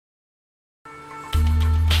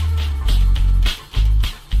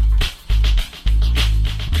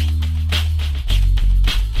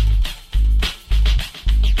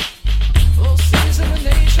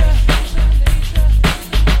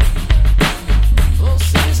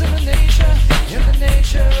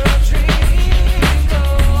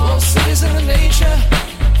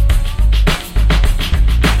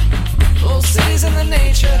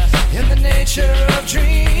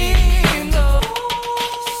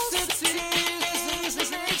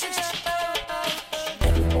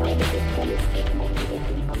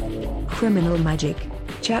Criminal Magic,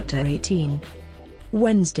 Chapter 18.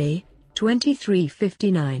 Wednesday,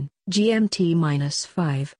 23:59,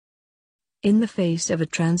 GMT-5. In the face of a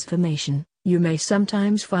transformation, you may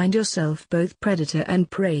sometimes find yourself both predator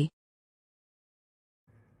and prey.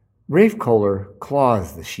 Rafe Kohler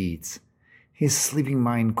claws the sheets, his sleeping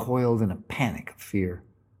mind coiled in a panic of fear.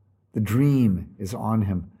 The dream is on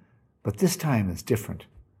him, but this time is different.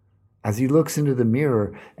 As he looks into the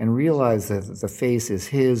mirror and realizes that the face is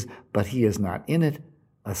his, but he is not in it,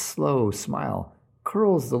 a slow smile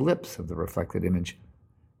curls the lips of the reflected image.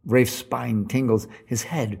 Rafe's spine tingles, his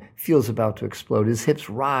head feels about to explode, his hips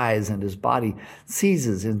rise and his body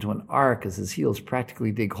seizes into an arc as his heels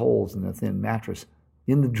practically dig holes in the thin mattress.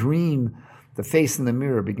 In the dream, the face in the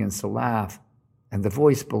mirror begins to laugh, and the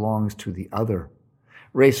voice belongs to the other.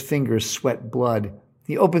 Rafe's fingers sweat blood.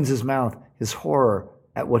 He opens his mouth, his horror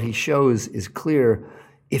at what he shows is clear.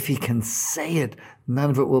 If he can say it, none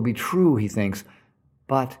of it will be true, he thinks.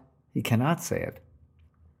 But he cannot say it.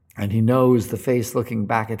 And he knows the face looking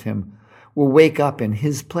back at him will wake up in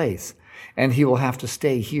his place, and he will have to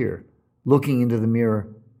stay here, looking into the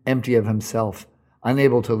mirror, empty of himself,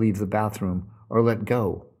 unable to leave the bathroom or let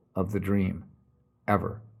go of the dream,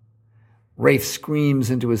 ever. Rafe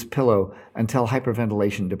screams into his pillow until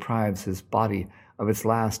hyperventilation deprives his body of its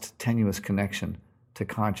last tenuous connection to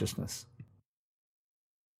consciousness.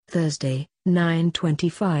 Thursday,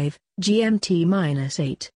 9:25,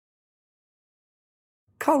 GMT-8.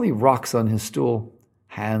 Kali rocks on his stool,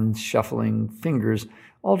 hands shuffling, fingers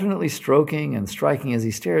alternately stroking and striking as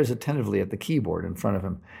he stares attentively at the keyboard in front of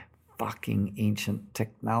him. Fucking ancient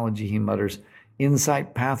technology, he mutters.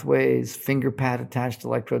 Insight pathways, finger pad attached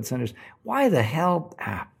electrode centers. Why the hell?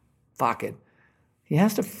 Fuck it. He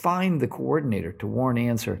has to find the coordinator to warn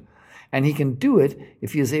Answer, and he can do it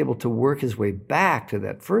if he is able to work his way back to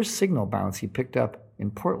that first signal bounce he picked up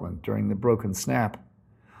in Portland during the broken snap.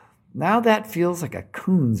 Now that feels like a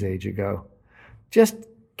coon's age ago. Just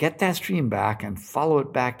get that stream back and follow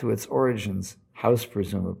it back to its origins, house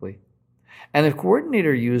presumably. And if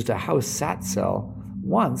coordinator used a house sat cell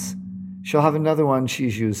once, she'll have another one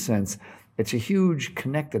she's used since. It's a huge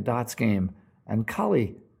connect-the-dots game, and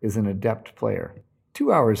Kali is an adept player.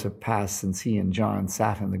 2 hours have passed since he and John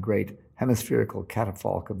sat in the great hemispherical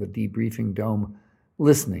catafalque of the debriefing dome,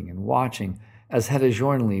 listening and watching as Hedda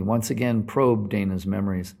Jornley once again probed Dana's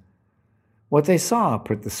memories. What they saw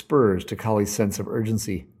put the spurs to Kali's sense of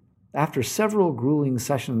urgency. After several grueling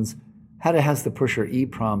sessions, Hedda has the pusher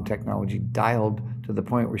EEPROM technology dialed to the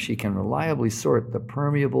point where she can reliably sort the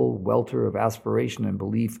permeable welter of aspiration and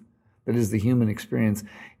belief that is the human experience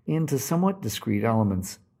into somewhat discrete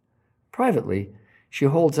elements. Privately, she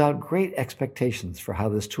holds out great expectations for how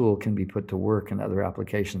this tool can be put to work in other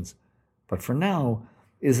applications. But for now,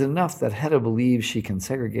 it is enough that Hedda believes she can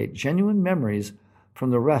segregate genuine memories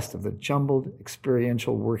from the rest of the jumbled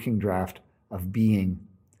experiential working draft of being.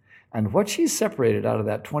 And what she's separated out of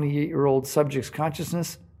that 28-year-old subject's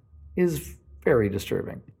consciousness is very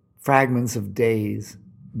disturbing. Fragments of days,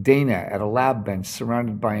 Dana at a lab bench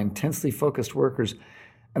surrounded by intensely focused workers,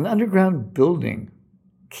 an underground building,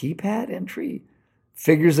 keypad entry,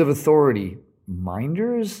 figures of authority,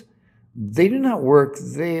 minders? They do not work,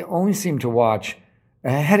 they only seem to watch.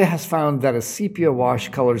 Hedda has found that a sepia wash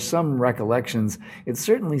colors some recollections. It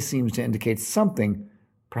certainly seems to indicate something,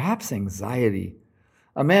 perhaps anxiety.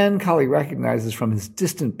 A man Kali recognizes from his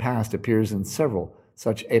distant past appears in several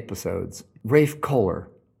such episodes. Rafe Kohler.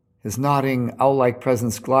 His nodding, owl-like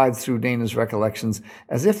presence glides through Dana's recollections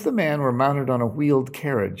as if the man were mounted on a wheeled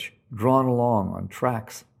carriage, drawn along on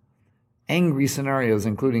tracks. Angry scenarios,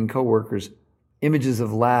 including coworkers, images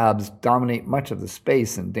of labs dominate much of the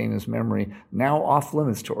space in Dana's memory, now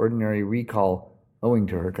off-limits to ordinary recall owing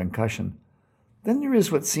to her concussion. Then there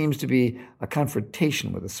is what seems to be a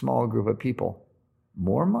confrontation with a small group of people.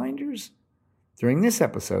 More minders? During this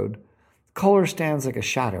episode, Kohler stands like a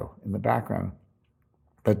shadow in the background,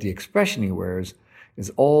 but the expression he wears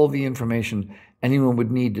is all the information anyone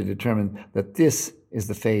would need to determine that this is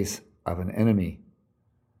the face of an enemy.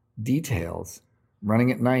 Details: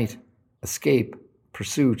 running at night, escape,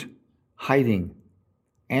 pursuit, hiding,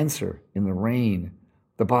 Answer in the rain,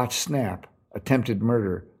 the botched snap, attempted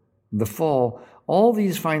murder, the fall, all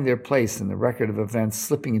these find their place in the record of events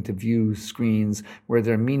slipping into view screens where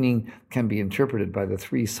their meaning can be interpreted by the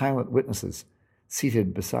three silent witnesses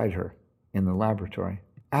seated beside her in the laboratory.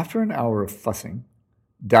 After an hour of fussing,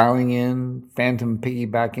 dialing in, phantom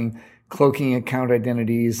piggybacking, cloaking account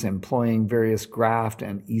identities, employing various graft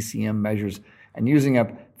and ECM measures, and using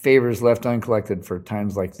up favors left uncollected for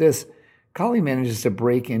times like this, Kali manages to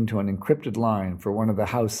break into an encrypted line for one of the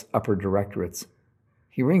House upper directorates.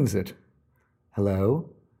 He rings it Hello?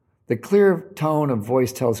 The clear tone of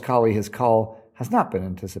voice tells Kali his call has not been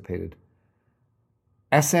anticipated.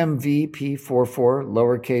 SMVP44,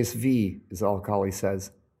 lowercase v, is all Kali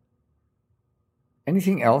says.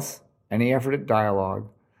 Anything else, any effort at dialogue,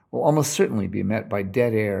 will almost certainly be met by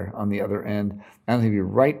dead air on the other end, and he'll be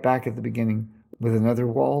right back at the beginning with another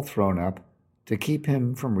wall thrown up to keep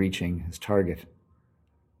him from reaching his target.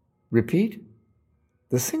 Repeat?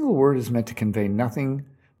 The single word is meant to convey nothing,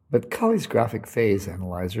 but Kali's graphic phase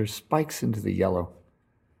analyzer spikes into the yellow,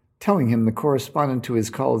 telling him the correspondent to his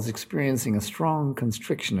call is experiencing a strong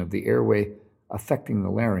constriction of the airway affecting the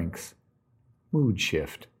larynx. Mood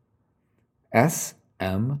shift.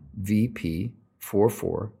 SMVP44,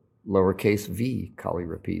 lowercase v, Kali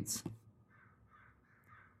repeats.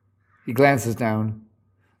 He glances down,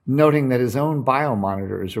 noting that his own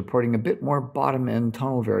biomonitor is reporting a bit more bottom-end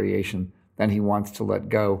tonal variation than he wants to let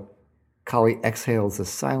go. Kali exhales a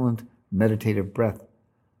silent, meditative breath,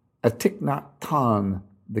 a Thich Nhat Hanh,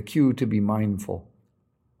 the cue to be mindful.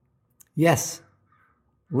 Yes,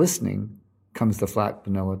 listening, comes the flat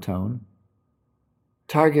vanilla tone.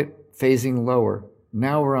 Target phasing lower.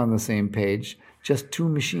 Now we're on the same page, just two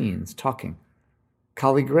machines talking.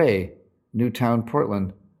 Kali Gray, Newtown,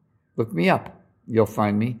 Portland. Look me up. You'll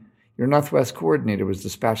find me. Your Northwest coordinator was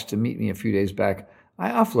dispatched to meet me a few days back.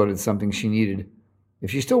 I offloaded something she needed.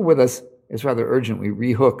 If she's still with us, it's rather urgent we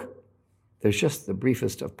rehook. There's just the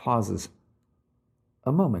briefest of pauses.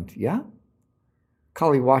 A moment, yeah?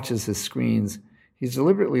 Kali watches his screens. He's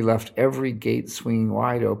deliberately left every gate swinging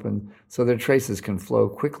wide open so their traces can flow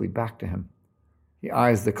quickly back to him. He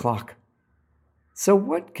eyes the clock. So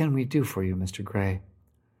what can we do for you, Mr. Gray?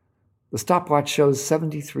 The stopwatch shows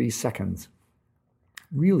 73 seconds.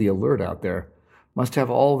 Really alert out there. Must have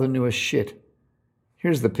all the newest shit.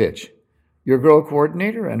 Here's the pitch. Your girl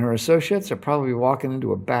coordinator and her associates are probably walking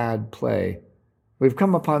into a bad play. We've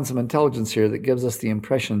come upon some intelligence here that gives us the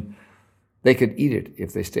impression they could eat it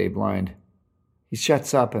if they stay blind. He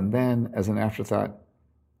shuts up and then, as an afterthought,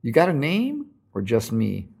 you got a name or just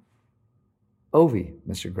me? Ovi,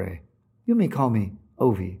 Mr. Gray. You may call me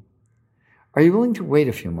Ovi. Are you willing to wait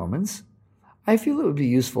a few moments? I feel it would be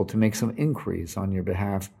useful to make some inquiries on your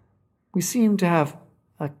behalf. We seem to have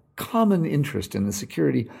a common interest in the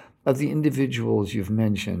security of the individuals you've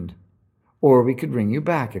mentioned. Or we could ring you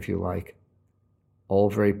back if you like. All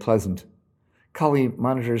very pleasant. Kali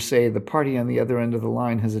monitors say the party on the other end of the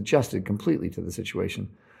line has adjusted completely to the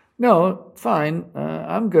situation. No, fine.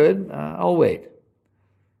 I'm good. I'll wait.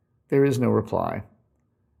 There is no reply.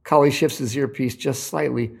 Kali shifts his earpiece just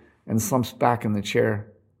slightly and slumps back in the chair.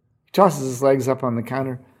 He tosses his legs up on the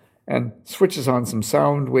counter and switches on some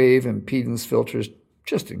sound wave impedance filters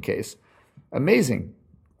just in case. Amazing.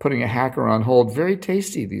 Putting a hacker on hold. Very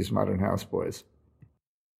tasty, these modern houseboys.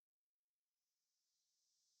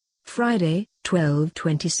 Friday,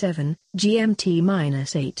 12:27,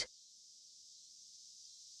 GMT-8.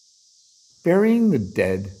 Burying the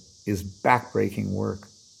dead is backbreaking work,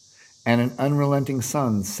 and an unrelenting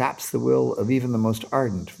sun saps the will of even the most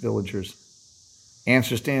ardent villagers.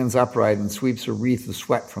 Answer stands upright and sweeps a wreath of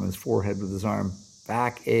sweat from his forehead with his arm.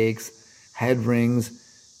 Back aches, head rings.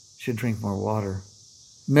 Should drink more water.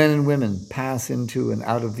 Men and women pass into and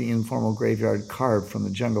out of the informal graveyard carved from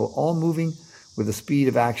the jungle, all moving with a speed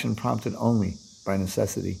of action prompted only by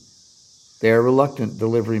necessity. They are reluctant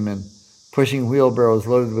deliverymen, pushing wheelbarrows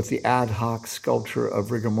loaded with the ad hoc sculpture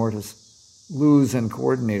of rigor mortis. Luz and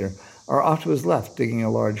coordinator are off to his left, digging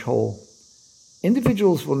a large hole.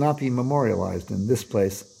 Individuals will not be memorialized in this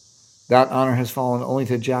place. That honor has fallen only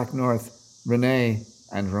to Jack North, Renee,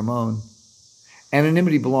 and Ramon.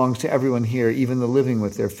 Anonymity belongs to everyone here, even the living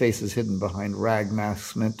with their faces hidden behind rag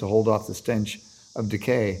masks meant to hold off the stench of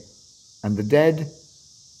decay. And the dead?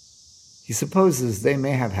 He supposes they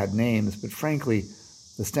may have had names, but frankly,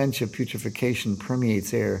 the stench of putrefaction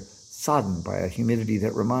permeates air, sodden by a humidity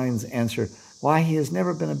that reminds Answer why he has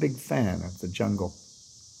never been a big fan of the jungle.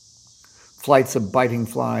 Flights of biting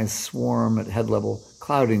flies swarm at head level,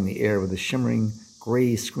 clouding the air with a shimmering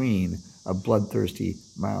gray screen of bloodthirsty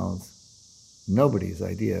mouths. Nobody's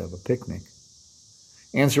idea of a picnic.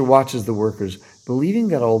 Answer watches the workers, believing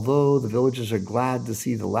that although the villagers are glad to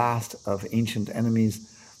see the last of ancient enemies,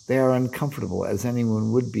 they are uncomfortable as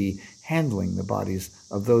anyone would be handling the bodies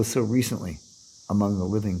of those so recently among the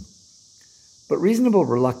living. But reasonable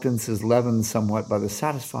reluctance is leavened somewhat by the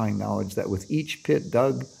satisfying knowledge that with each pit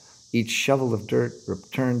dug, each shovel of dirt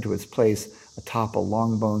returned to its place atop a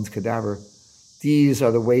Longbones cadaver, these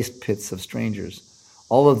are the waste pits of strangers.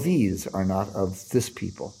 All of these are not of this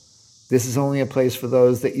people. This is only a place for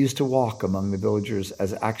those that used to walk among the villagers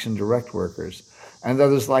as Action Direct workers, and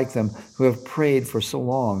others like them who have preyed for so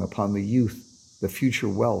long upon the youth, the future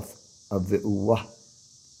wealth of the Uwa.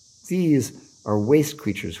 These are waste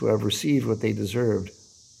creatures who have received what they deserved.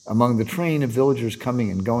 Among the train of villagers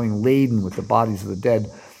coming and going laden with the bodies of the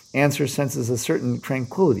dead, Answer senses a certain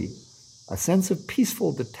tranquility, a sense of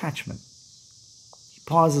peaceful detachment. He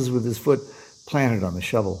pauses with his foot planted on the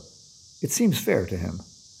shovel. It seems fair to him.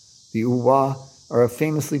 The Uwa are a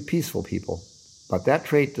famously peaceful people, but that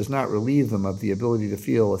trait does not relieve them of the ability to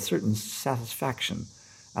feel a certain satisfaction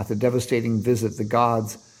at the devastating visit the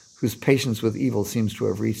gods, whose patience with evil seems to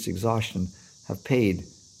have reached exhaustion, have paid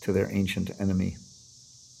to their ancient enemy.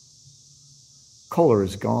 Kohler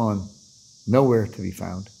is gone, nowhere to be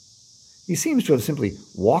found. He seems to have simply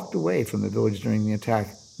walked away from the village during the attack,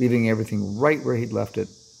 leaving everything right where he'd left it.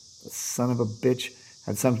 The son of a bitch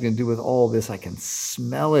had something to do with all this. I can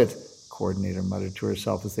smell it, Coordinator muttered to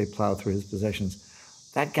herself as they plowed through his possessions.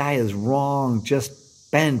 That guy is wrong,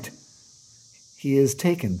 just bent. He is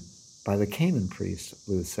taken by the Cayman priest,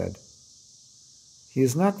 Luz said. He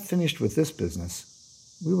is not finished with this business.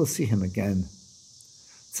 We will see him again.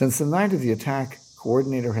 Since the night of the attack,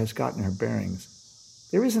 Coordinator has gotten her bearings.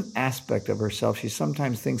 There is an aspect of herself she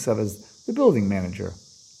sometimes thinks of as the building manager,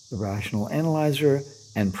 the rational analyzer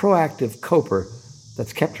and proactive coper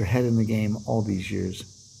that's kept her head in the game all these years.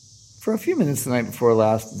 For a few minutes the night before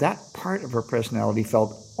last, that part of her personality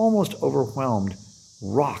felt almost overwhelmed,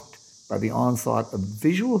 rocked by the onslaught of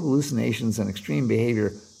visual hallucinations and extreme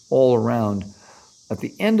behavior all around. At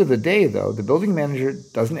the end of the day, though, the building manager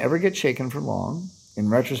doesn't ever get shaken for long. In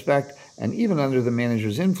retrospect, and even under the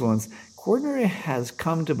manager's influence, Coordinator has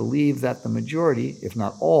come to believe that the majority, if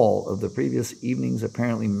not all, of the previous evening's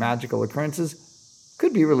apparently magical occurrences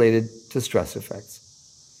could be related to stress effects.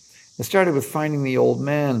 It started with finding the old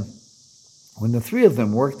man. When the three of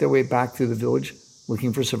them worked their way back through the village,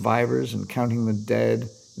 looking for survivors and counting the dead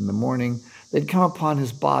in the morning, they'd come upon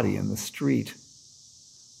his body in the street.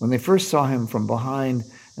 When they first saw him from behind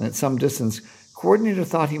and at some distance, Coordinator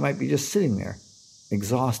thought he might be just sitting there,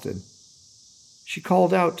 exhausted. She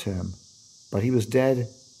called out to him, but he was dead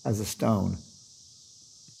as a stone.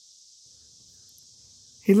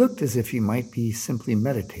 He looked as if he might be simply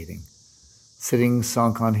meditating, sitting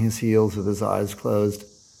sunk on his heels with his eyes closed.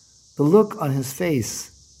 The look on his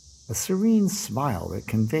face, a serene smile that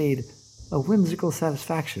conveyed a whimsical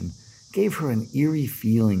satisfaction, gave her an eerie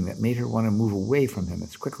feeling that made her want to move away from him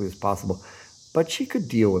as quickly as possible. But she could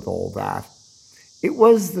deal with all that. It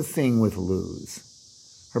was the thing with Luz.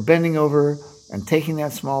 Her bending over and taking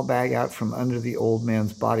that small bag out from under the old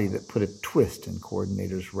man's body that put a twist in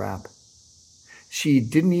Coordinator's wrap. She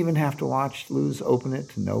didn't even have to watch Luz open it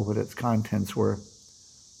to know what its contents were.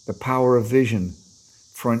 The power of vision.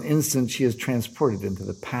 For an instant, she is transported into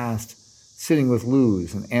the past, sitting with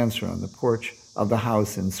Luz and Answer on the porch of the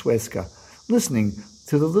house in Suezca, listening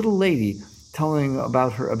to the little lady telling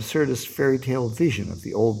about her absurdist fairy tale vision of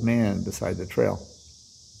the old man beside the trail.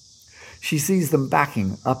 She sees them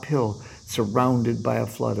backing uphill, surrounded by a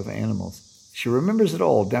flood of animals. She remembers it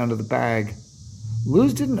all, down to the bag.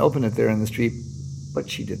 Luz didn't open it there in the street, but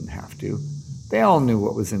she didn't have to. They all knew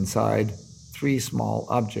what was inside, 3 small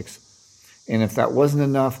objects. And if that wasn't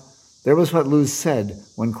enough, there was what Luz said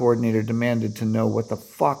when Coordinator demanded to know what the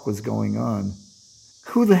fuck was going on.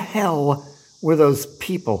 Who the hell were those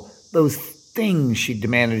people, those things, she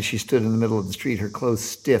demanded as she stood in the middle of the street, her clothes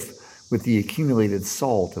stiff with the accumulated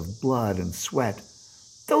salt of blood and sweat.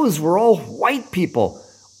 Those were all white people.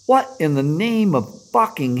 What in the name of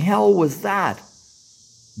fucking hell was that?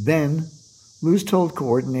 Then, Luz told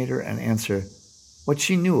Coordinator and Answer what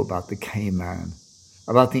she knew about the Cayman,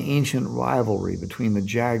 about the ancient rivalry between the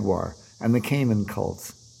Jaguar and the Cayman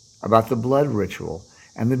cults, about the blood ritual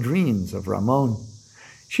and the dreams of Ramon.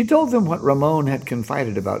 She told them what Ramon had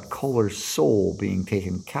confided about Kohler's soul being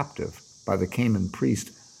taken captive by the Cayman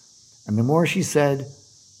priest. And the more she said,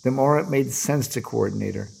 the more it made sense to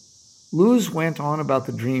Coordinator. Luz went on about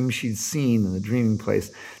the dreams she'd seen in the dreaming place,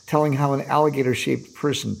 telling how an alligator-shaped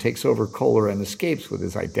person takes over Kohler and escapes with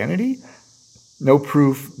his identity. No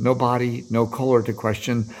proof, no body, no Kohler to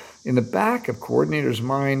question. In the back of Coordinator's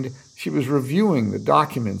mind, she was reviewing the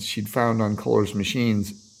documents she'd found on Kohler's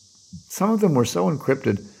machines. Some of them were so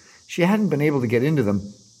encrypted, she hadn't been able to get into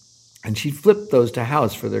them, and she'd flipped those to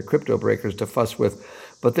House for their crypto breakers to fuss with.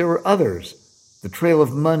 But there were others, the trail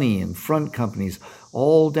of money and front companies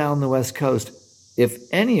all down the West Coast. If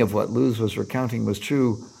any of what Luz was recounting was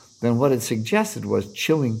true, then what it suggested was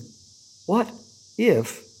chilling. What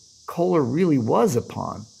if Kohler really was a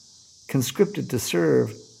pawn, conscripted to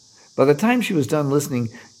serve? By the time she was done listening,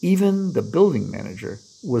 even the building manager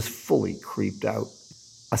was fully creeped out.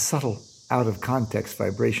 A subtle out-of-context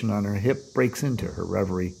vibration on her hip breaks into her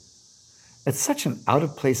reverie. It's such an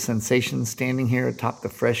out-of-place sensation standing here atop the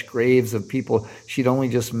fresh graves of people she'd only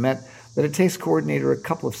just met that it takes Coordinator a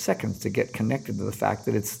couple of seconds to get connected to the fact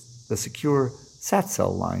that it's the secure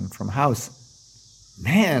SAT-cell line from House.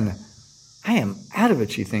 Man, I am out of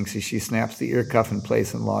it, she thinks as she snaps the ear cuff in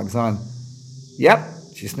place and logs on. Yep,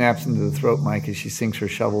 she snaps into the throat mic as she sinks her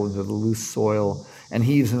shovel into the loose soil and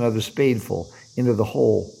heaves another spadeful into the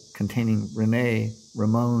hole containing Renee,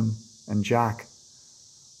 Ramon, and Jack.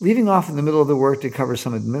 Leaving off in the middle of the work to cover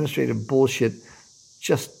some administrative bullshit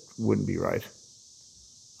just wouldn't be right.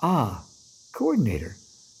 Ah, Coordinator,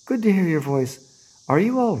 good to hear your voice. Are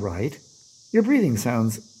you all right? Your breathing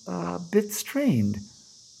sounds a bit strained.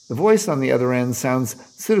 The voice on the other end sounds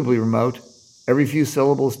suitably remote, every few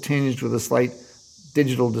syllables tinged with a slight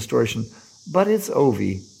digital distortion, but it's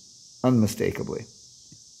Ovi, unmistakably.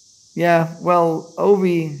 Yeah, well,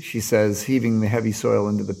 Ovi, she says, heaving the heavy soil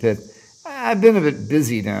into the pit, I've been a bit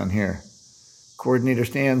busy down here. Coordinator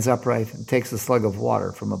stands upright and takes a slug of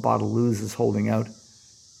water from a bottle Luz is holding out.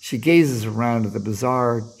 She gazes around at the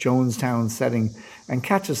bizarre Jonestown setting and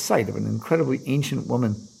catches sight of an incredibly ancient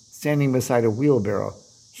woman standing beside a wheelbarrow,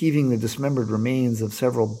 heaving the dismembered remains of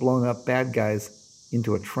several blown-up bad guys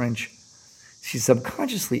into a trench. She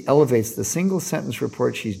subconsciously elevates the single-sentence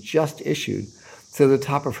report she's just issued to the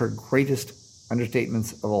top of her greatest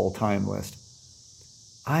understatements of all time list.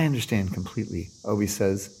 I understand completely, Obi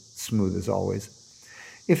says, smooth as always.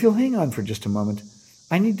 If you'll hang on for just a moment,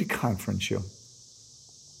 I need to conference you.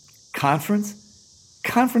 Conference?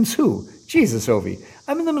 Conference who? Jesus, Ovi,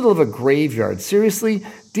 I'm in the middle of a graveyard, seriously,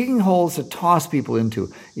 digging holes to toss people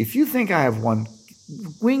into. If you think I have one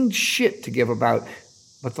winged shit to give about,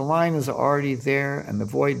 but the line is already there and the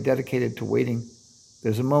void dedicated to waiting.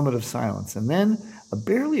 There's a moment of silence, and then a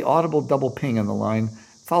barely audible double ping on the line,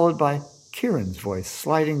 followed by Kieran's voice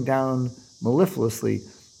sliding down mellifluously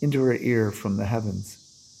into her ear from the heavens.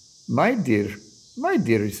 My dear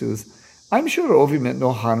Jesus, I'm sure Ovi meant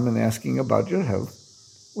no harm in asking about your health.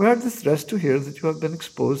 We are distressed to hear that you have been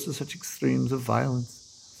exposed to such extremes of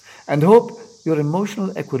violence, and hope your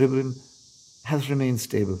emotional equilibrium has remained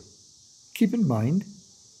stable. Keep in mind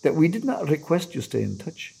that we did not request you stay in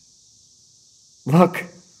touch. Look,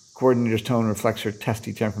 Coordinator's tone reflects her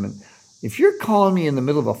testy temperament. If you're calling me in the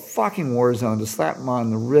middle of a fucking war zone to slap me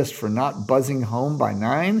on the wrist for not buzzing home by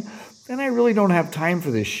 9, then I really don't have time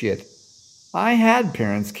for this shit. I had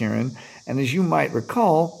parents, Kieran, and as you might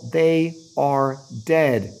recall, they are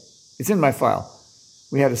dead. It's in my file.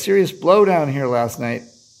 We had a serious blowdown here last night,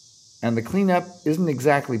 and the cleanup isn't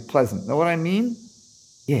exactly pleasant. Know what I mean?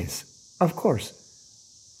 Yes, of course.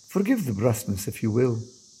 Forgive the brusqueness, if you will.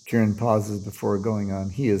 Kieran pauses before going on.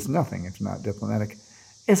 He is nothing if not diplomatic.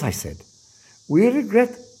 As I said, we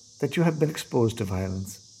regret that you have been exposed to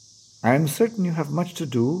violence. I am certain you have much to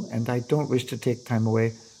do, and I don't wish to take time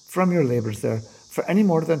away from your labors there for any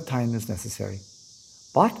more than time is necessary.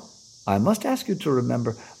 But I must ask you to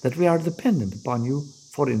remember that we are dependent upon you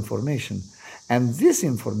for information, and this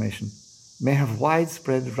information may have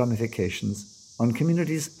widespread ramifications on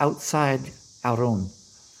communities outside our own.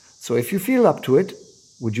 So if you feel up to it,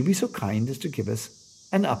 would you be so kind as to give us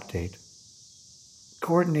an update?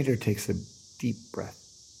 Coordinator takes a deep breath,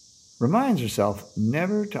 reminds herself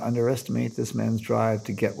never to underestimate this man's drive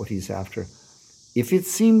to get what he's after. If it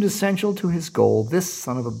seemed essential to his goal, this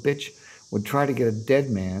son of a bitch would try to get a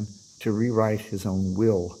dead man to rewrite his own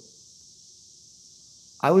will.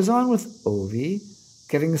 I was on with Ovi,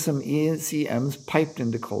 getting some ECMs piped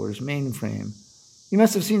into Kohler's mainframe. You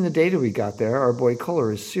must have seen the data we got there. Our boy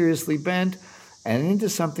Kohler is seriously bent and into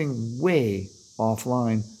something way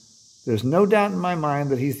offline. There's no doubt in my mind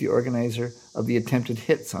that he's the organizer of the attempted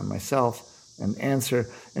hits on myself and Answer,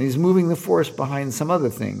 and he's moving the force behind some other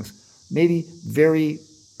things, maybe very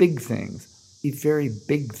big things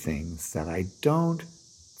that I don't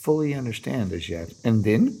fully understand as yet. And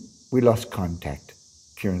then we lost contact,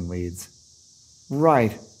 Kieran leads.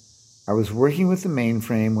 Right. I was working with the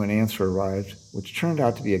mainframe when Answer arrived, which turned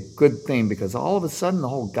out to be a good thing because all of a sudden the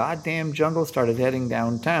whole goddamn jungle started heading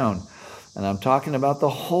downtown. And I'm talking about the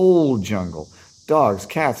whole jungle. Dogs,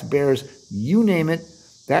 cats, bears, you name it.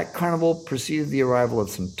 That carnival preceded the arrival of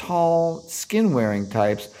some tall, skin-wearing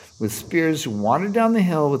types with spears who wandered down the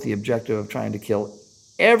hill with the objective of trying to kill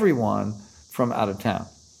everyone from out of town.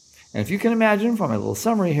 And if you can imagine from my little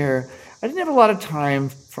summary here, I didn't have a lot of time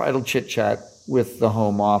for idle chit-chat with the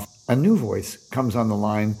home off. A new voice comes on the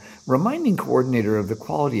line, reminding Coordinator of the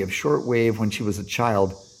quality of shortwave when she was a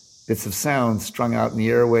child. Bits of sound strung out in the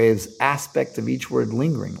airwaves, aspects of each word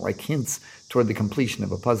lingering like hints toward the completion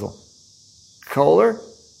of a puzzle. Kohler?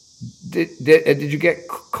 Did you get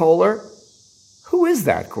Kohler? Who is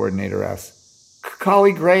that? Coordinator asks.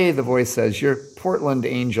 Collie Gray, the voice says. Your Portland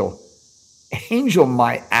angel. Angel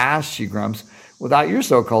my ass, she grumps. Without your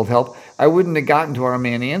so-called help, I wouldn't have gotten to our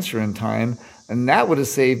man Answer in time, and that would have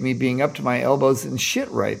saved me being up to my elbows in shit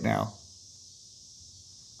right now.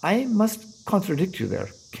 I must contradict you there,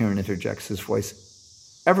 Kieran interjects, his voice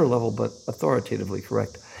ever level but authoritatively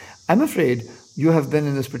correct. I'm afraid you have been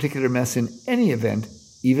in this particular mess in any event,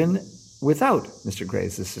 even without Mr.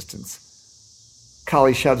 Gray's assistance.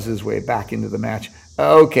 Collie shoves his way back into the match.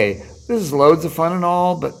 Okay, this is loads of fun and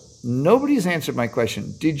all, but nobody's answered my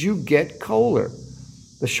question. Did you get Kohler?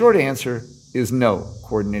 The short answer is no,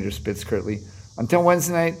 Coordinator spits curtly. Until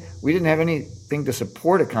Wednesday night, we didn't have anything to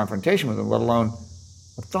support a confrontation with him, let alone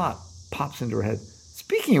a thought pops into her head.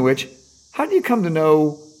 Speaking of which, how do you come to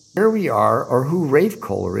know where we are or who Rafe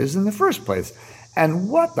Kohler is in the first place? And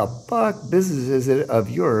what the fuck business is it of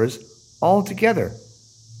yours altogether?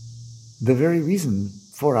 The very reason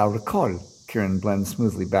for our call, Kieran blends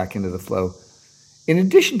smoothly back into the flow. In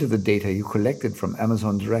addition to the data you collected from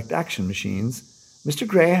Amazon Direct Action Machines, Mr.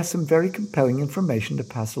 Gray has some very compelling information to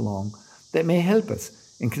pass along that may help us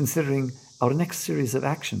in considering our next series of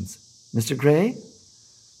actions. Mr. Gray?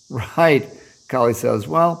 Right, Collie says.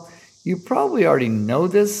 Well, you probably already know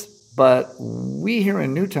this, but we here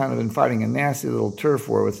in Newtown have been fighting a nasty little turf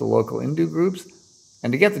war with the local Hindu groups,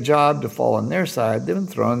 and to get the job to fall on their side, they've been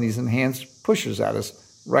throwing these enhanced pushers at us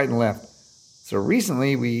right and left. So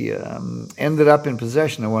recently we ended up in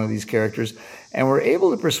possession of one of these characters and were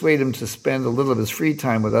able to persuade him to spend a little of his free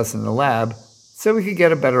time with us in the lab so we could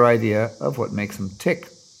get a better idea of what makes him tick.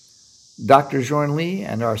 Dr. Jorn Lee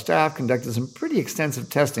and our staff conducted some pretty extensive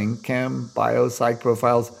testing, chem, bio, psych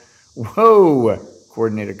profiles. Whoa,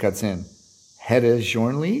 Coordinator cuts in. Hedda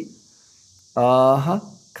Jorn Lee? Uh-huh,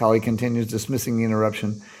 Collie continues, dismissing the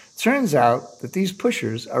interruption. Turns out that these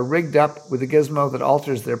pushers are rigged up with a gizmo that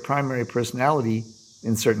alters their primary personality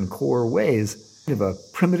in certain core ways. Kind of a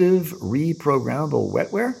primitive, reprogrammable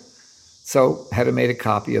wetware. So Hedda made a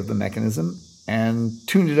copy of the mechanism and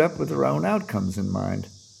tuned it up with their own outcomes in mind.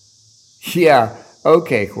 Yeah,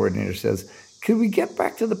 okay, Coordinator says. Could we get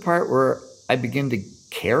back to the part where I begin to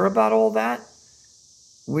care about all that?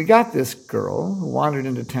 We got this girl who wandered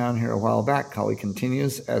into town here a while back, Collie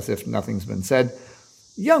continues, as if nothing's been said.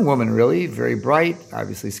 Young woman, really, very bright,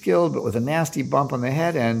 obviously skilled, but with a nasty bump on the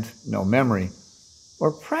head and no memory.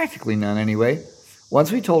 Or practically none, anyway.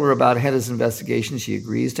 Once we told her about Hedda's investigation, she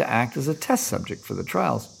agrees to act as a test subject for the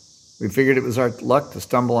trials. We figured it was our luck to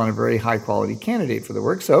stumble on a very high-quality candidate for the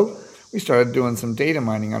work, so we started doing some data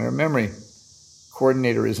mining on her memory.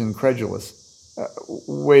 Coordinator is incredulous.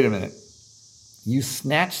 Wait a minute. You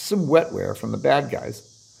snatched some wetware from the bad guys,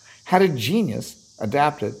 had a genius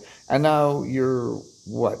adapt it, and now you're,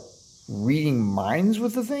 what, reading minds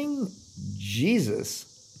with the thing? Jesus.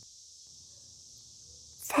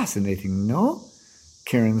 Fascinating, no?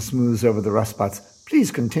 Kieran smooths over the rust spots. Please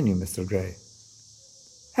continue, Mr. Gray.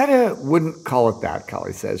 Hedda wouldn't call it that,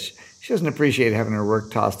 Collie says. She doesn't appreciate having her work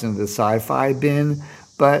tossed into the sci-fi bin,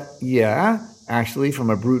 but yeah, actually, from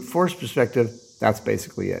a brute force perspective, that's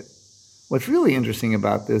basically it. What's really interesting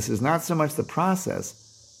about this is not so much the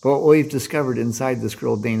process, but what we've discovered inside this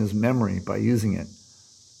girl Dana's memory by using it.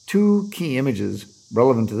 Two key images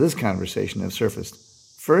relevant to this conversation have surfaced.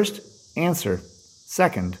 First, Answer.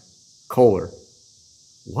 Second, Kohler.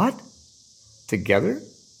 What? Together?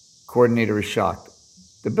 Coordinator is shocked.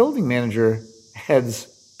 The building manager heads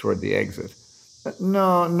toward the exit.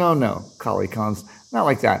 No, Collie calms. Not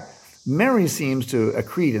like that. Memory seems to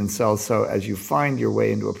accrete in cells, so as you find your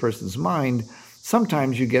way into a person's mind,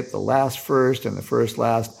 sometimes you get the last first and the first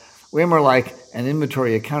last, way more like an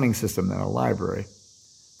inventory accounting system than a library.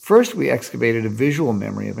 First, we excavated a visual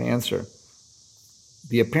memory of Answer.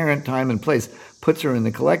 The apparent time and place puts her in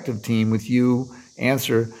the collective team with you,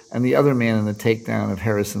 Answer, and the other man in the takedown of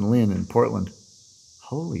Harrison Lynn in Portland.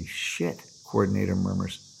 Holy shit, Coordinator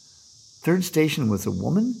murmurs. Third station was a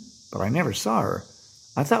woman, but I never saw her.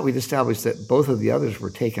 I thought we'd established that both of the others were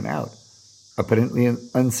taken out. Apparently an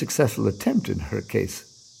unsuccessful attempt in her case,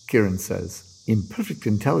 Kieran says. Imperfect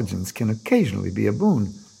intelligence can occasionally be a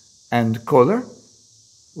boon. And Kohler?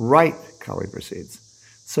 Right, Collie proceeds.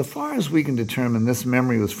 So far as we can determine, this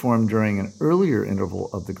memory was formed during an earlier interval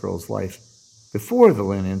of the girl's life, before the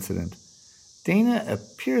Lynn incident. Dana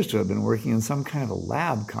appears to have been working in some kind of a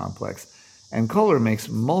lab complex, and Kohler makes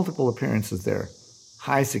multiple appearances there.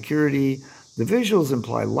 High security. The visuals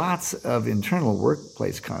imply lots of internal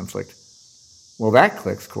workplace conflict. Well, that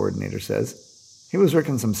clicks, Coordinator says. He was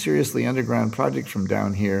working some seriously underground project from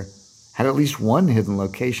down here, had at least one hidden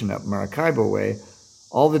location up Maracaibo way,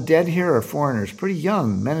 All the dead here are foreigners, pretty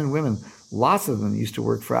young, men and women. Lots of them used to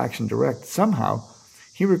work for Action Direct. Somehow,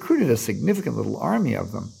 he recruited a significant little army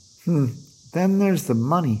of them. Then there's the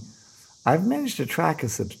money. I've managed to track a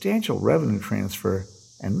substantial revenue transfer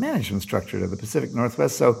and management structure to the Pacific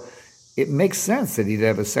Northwest, so it makes sense that he'd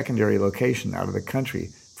have a secondary location out of the country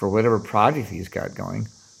for whatever project he's got going.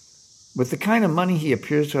 With the kind of money he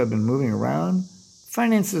appears to have been moving around,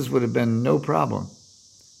 finances would have been no problem.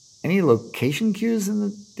 Any location cues in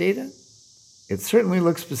the data? It certainly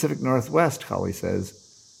looks Pacific Northwest, Holly says.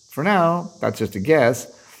 For now, that's just a guess.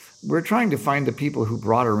 We're trying to find the people who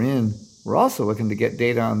brought her in. We're also looking to get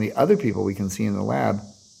data on the other people we can see in the lab.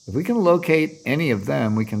 If we can locate any of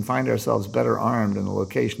them, we can find ourselves better armed in the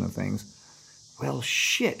location of things. Well,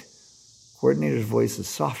 shit. Coordinator's voice is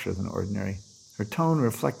softer than ordinary, her tone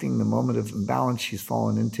reflecting the moment of imbalance she's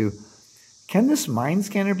fallen into. Can this mind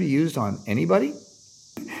scanner be used on anybody?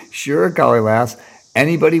 Sure, Golly laughs.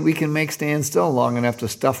 Anybody we can make stand still long enough to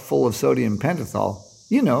stuff full of sodium pentothal.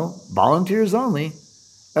 You know, volunteers only.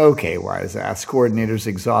 Okay, wise ass. Coordinator's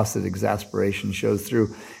exhausted exasperation shows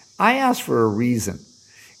through. I asked for a reason.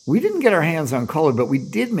 We didn't get our hands on Kohler, but we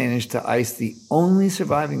did manage to ice the only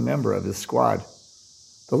surviving member of his squad.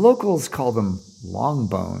 The locals call them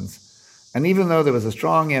Longbones. And even though there was a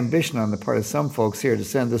strong ambition on the part of some folks here to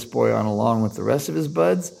send this boy on along with the rest of his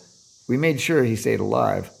buds, we made sure he stayed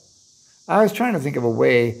alive. I was trying to think of a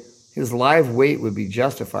way his live weight would be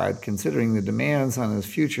justified considering the demands on his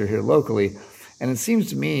future here locally, and it seems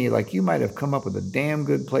to me like you might have come up with a damn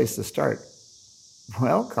good place to start.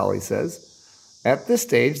 Well, Colley says, at this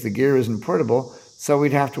stage the gear isn't portable, so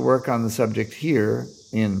we'd have to work on the subject here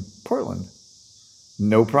in Portland.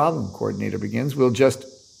 No problem, Coordinator begins. We'll just...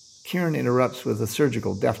 Kieran interrupts with a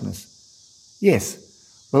surgical deftness. Yes,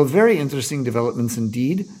 well, very interesting developments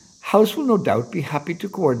indeed. House will no doubt be happy to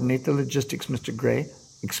coordinate the logistics, Mr. Gray.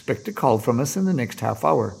 Expect a call from us in the next half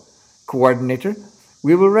hour. Coordinator,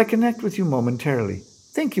 we will reconnect with you momentarily.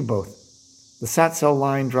 Thank you both. The SatCell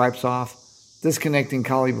line drops off, disconnecting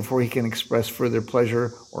Colley before he can express further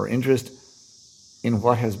pleasure or interest in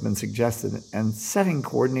what has been suggested, and setting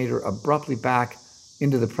Coordinator abruptly back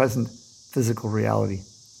into the present physical reality.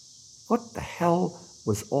 What the hell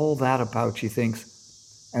was all that about, she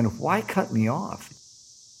thinks, and why cut me off?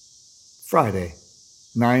 Friday,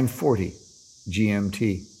 9:40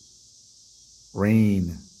 GMT.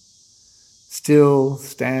 Rain. Still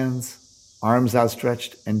stands, arms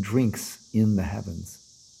outstretched, and drinks in the heavens.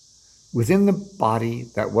 Within the body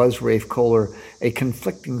that was Rafe Kohler, a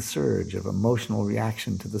conflicting surge of emotional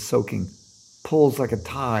reaction to the soaking pulls like a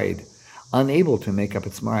tide, unable to make up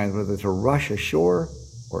its mind whether to rush ashore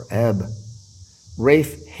or ebb.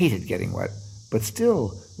 Rafe hated getting wet, but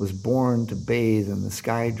still was born to bathe in the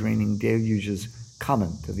sky-draining deluges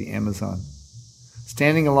common to the Amazon.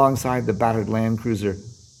 Standing alongside the battered land cruiser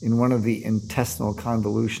in one of the intestinal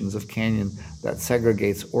convolutions of canyon that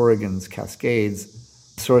segregates Oregon's Cascades,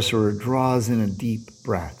 Sorcerer draws in a deep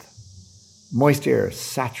breath. Moist air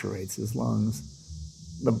saturates his lungs.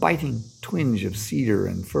 The biting twinge of cedar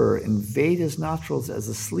and fir invade his nostrils as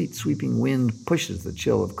a sleet-sweeping wind pushes the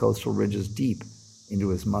chill of coastal ridges deep into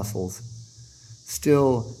his muscles.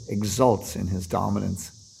 Still exults in his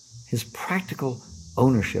dominance, his practical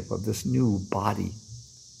ownership of this new body.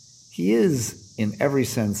 He is, in every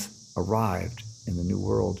sense, arrived in the new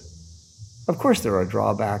world. Of course there are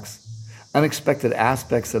drawbacks, unexpected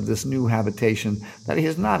aspects of this new habitation that he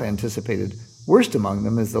has not anticipated. Worst among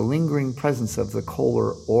them is the lingering presence of the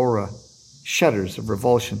Kohler aura, shudders of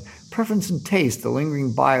revulsion, preference and taste, the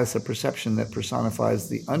lingering bias of perception that personifies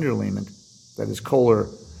the underlayment that is Kohler,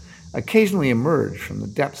 occasionally emerge from the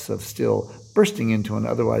depths of still, bursting into an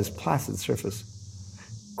otherwise placid surface.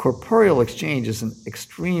 Corporeal exchange is an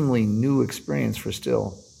extremely new experience for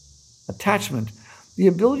Still. Attachment, the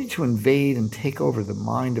ability to invade and take over the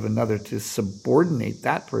mind of another, to subordinate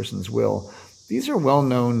that person's will, these are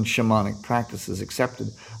well-known shamanic practices accepted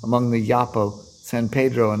among the Yapo, San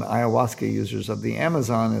Pedro, and ayahuasca users of the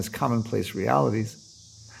Amazon as commonplace realities.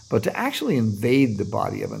 But to actually invade the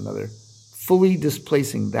body of another, fully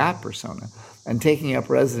displacing that persona and taking up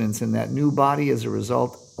residence in that new body as a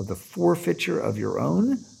result of the forfeiture of your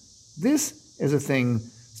own, this is a thing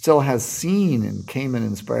Still has seen in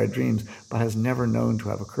Cayman-inspired dreams, but has never known to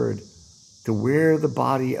have occurred. To wear the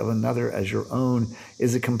body of another as your own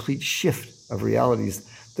is a complete shift of realities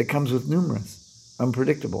that comes with numerous,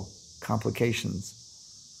 unpredictable complications.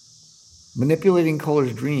 Manipulating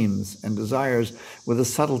Kohler's dreams and desires with a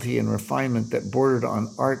subtlety and refinement that bordered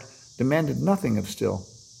on art demanded nothing of Still.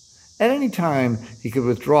 At any time, he could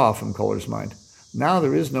withdraw from Kohler's mind, Now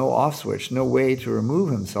there is no off switch, no way to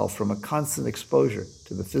remove himself from a constant exposure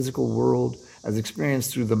to the physical world as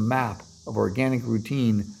experienced through the map of organic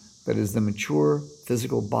routine that is the mature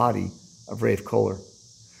physical body of Rafe Koller.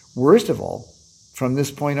 Worst of all, from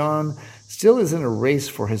this point on, Still is in a race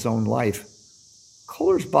for his own life.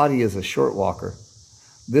 Koller's body is a short walker.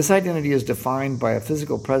 This identity is defined by a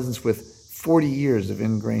physical presence with 40 years of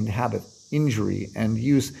ingrained habit, injury, and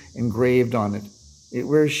use engraved on it. It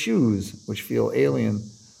wears shoes which feel alien.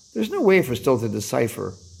 There's no way for Still to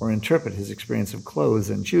decipher or interpret his experience of clothes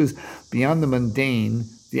and shoes beyond the mundane,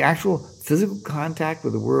 the actual physical contact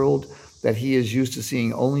with the world that he is used to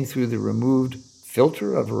seeing only through the removed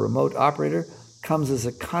filter of a remote operator comes as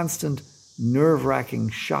a constant, nerve-wracking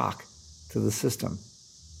shock to the system.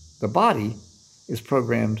 The body is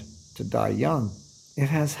programmed to die young. It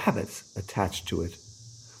has habits attached to it.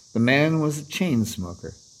 The man was a chain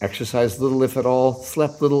smoker, exercised little if at all,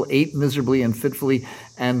 slept little, ate miserably and fitfully,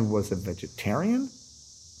 and was a vegetarian?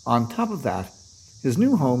 On top of that, his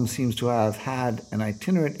new home seems to have had an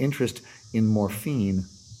itinerant interest in morphine.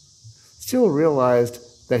 Still realized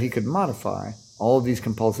that he could modify all of these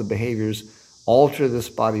compulsive behaviors, alter this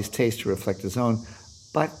body's taste to reflect his own,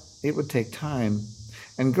 but it would take time.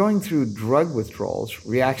 And going through drug withdrawals,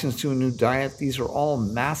 reactions to a new diet, these are all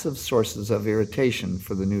massive sources of irritation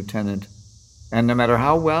for the new tenant. And no matter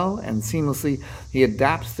how well and seamlessly he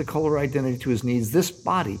adapts the Koller identity to his needs, this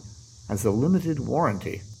body has a limited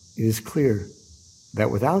warranty. It is clear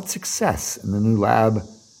that without success in the new lab,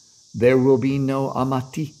 there will be no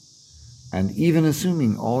Amati. And even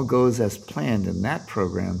assuming all goes as planned in that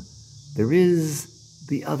program, there is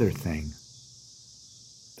the other thing.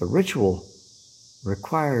 The ritual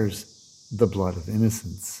requires the blood of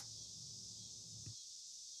innocence.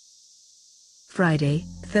 Friday,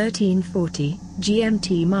 1340,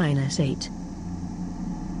 GMT-8.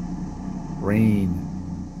 Rain.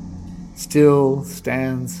 Still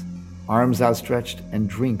stands, arms outstretched, and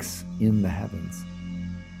drinks in the heavens.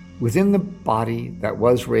 Within the body that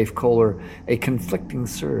was Rafe Koller, a conflicting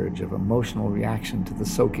surge of emotional reaction to the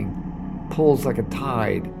soaking pulls like a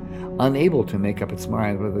tide, unable to make up its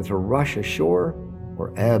mind whether to rush ashore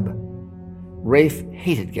or ebb. Rafe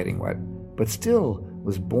hated getting wet, but still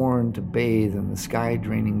was born to bathe in the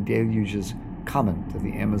sky-draining deluges common to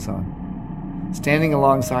the Amazon. Standing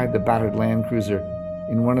alongside the battered land cruiser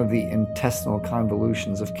in one of the intestinal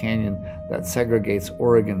convolutions of canyon that segregates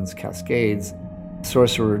Oregon's Cascades,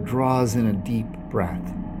 Sorcerer draws in a deep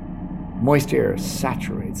breath. Moist air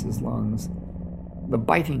saturates his lungs. The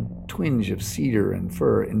biting twinge of cedar and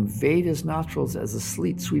fir invade his nostrils as a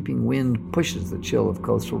sleet-sweeping wind pushes the chill of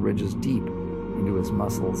coastal ridges deep into his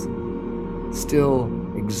muscles. Still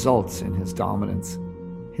exults in his dominance,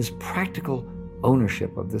 his practical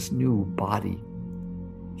ownership of this new body.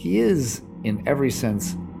 He is, in every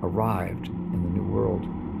sense, arrived in the new world.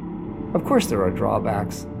 Of course there are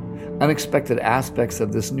drawbacks, unexpected aspects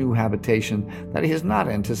of this new habitation that he has not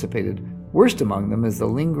anticipated. Worst among them is the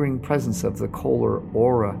lingering presence of the Koller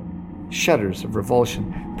aura, shudders of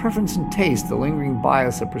revulsion, preference and taste, the lingering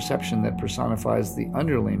bias of perception that personifies the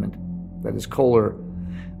underlayment that is Koller,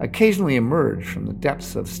 occasionally emerge from the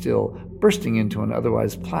depths of Still, bursting into an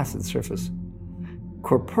otherwise placid surface.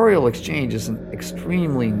 Corporeal exchange is an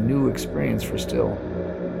extremely new experience for Still.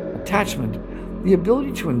 Attachment, the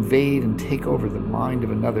ability to invade and take over the mind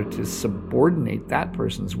of another, to subordinate that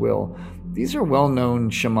person's will, these are well-known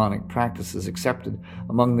shamanic practices accepted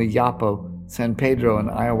among the Yapo, San Pedro, and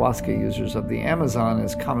ayahuasca users of the Amazon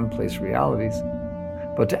as commonplace realities.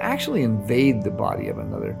 But to actually invade the body of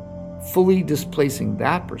another, fully displacing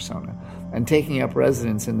that persona and taking up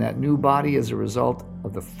residence in that new body as a result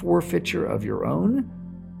of the forfeiture of your own,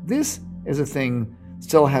 this is a thing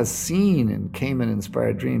Still has seen in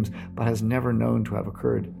Cayman-inspired dreams, but has never known to have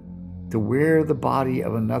occurred. To wear the body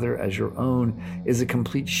of another as your own is a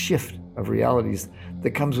complete shift of realities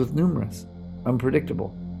that comes with numerous,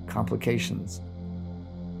 unpredictable complications.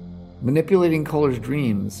 Manipulating Koller's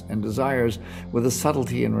dreams and desires with a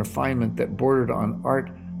subtlety and refinement that bordered on art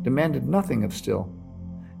demanded nothing of Still.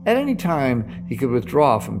 At any time, he could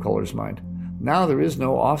withdraw from Koller's mind. Now there is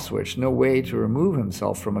no off switch, no way to remove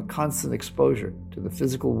himself from a constant exposure to the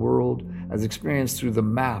physical world as experienced through the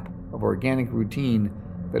map of organic routine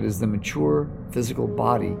that is the mature physical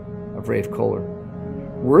body of Rafe Koller.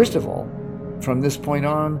 Worst of all, from this point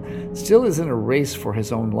on, Still is in a race for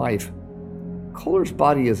his own life. Koller's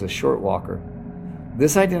body is a short walker.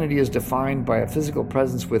 This identity is defined by a physical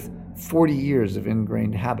presence with 40 years of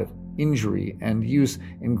ingrained habit, injury, and use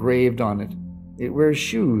engraved on it. It wears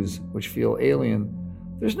shoes which feel alien.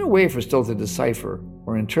 There's no way for Still to decipher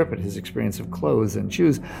or interpret his experience of clothes and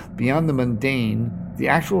shoes beyond the mundane, the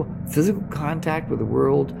actual physical contact with the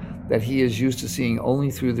world that he is used to seeing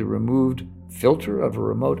only through the removed filter of a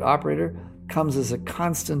remote operator comes as a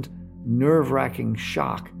constant, nerve-wracking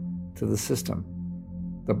shock to the system.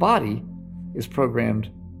 The body is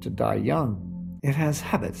programmed to die young. It has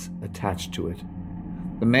habits attached to it.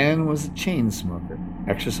 The man was a chain smoker,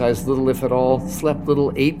 exercised little if at all, slept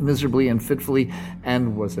little, ate miserably and fitfully,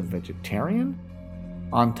 and was a vegetarian?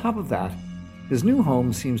 On top of that, his new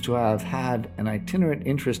home seems to have had an itinerant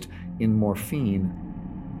interest in morphine.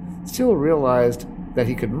 Still realized that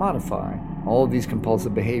he could modify all of these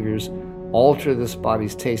compulsive behaviors, alter this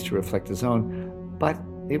body's taste to reflect his own, but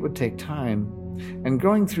it would take time. And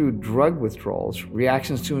going through drug withdrawals,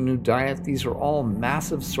 reactions to a new diet, these are all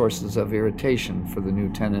massive sources of irritation for the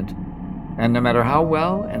new tenant. And no matter how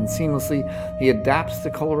well and seamlessly he adapts the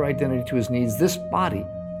color identity to his needs, this body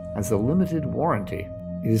has a limited warranty.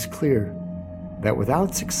 It is clear that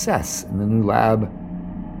without success in the new lab,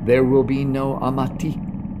 there will be no Amati.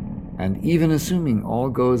 And even assuming all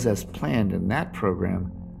goes as planned in that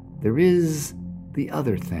program, there is the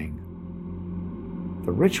other thing.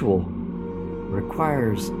 The ritual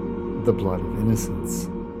requires the blood of innocence.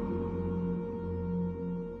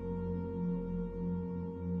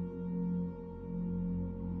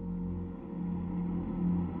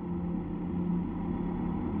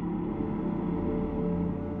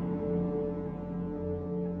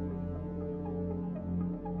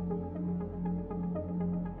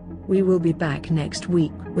 We will be back next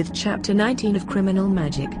week with Chapter 19 of Criminal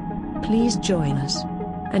Magic. Please join us.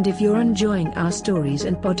 And if you're enjoying our stories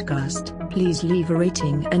and podcast, please leave a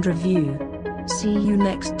rating and review. See you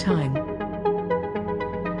next time.